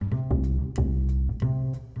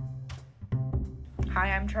Hi,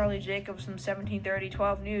 I'm Charlie Jacobs from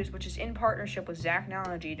 1730-12 News, which is in partnership with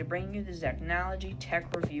Zachnology to bring you the Zachnology Tech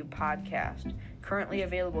Review podcast, currently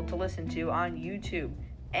available to listen to on YouTube,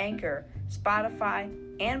 Anchor, Spotify,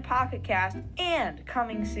 and Pocket Cast, and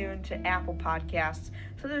coming soon to Apple Podcasts,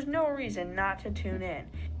 so there's no reason not to tune in.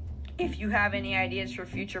 If you have any ideas for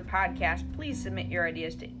future podcasts, please submit your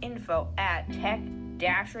ideas to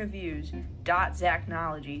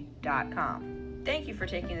info@tech-reviews.zachnology.com. Thank you for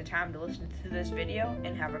taking the time to listen to this video,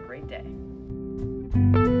 and have a great day.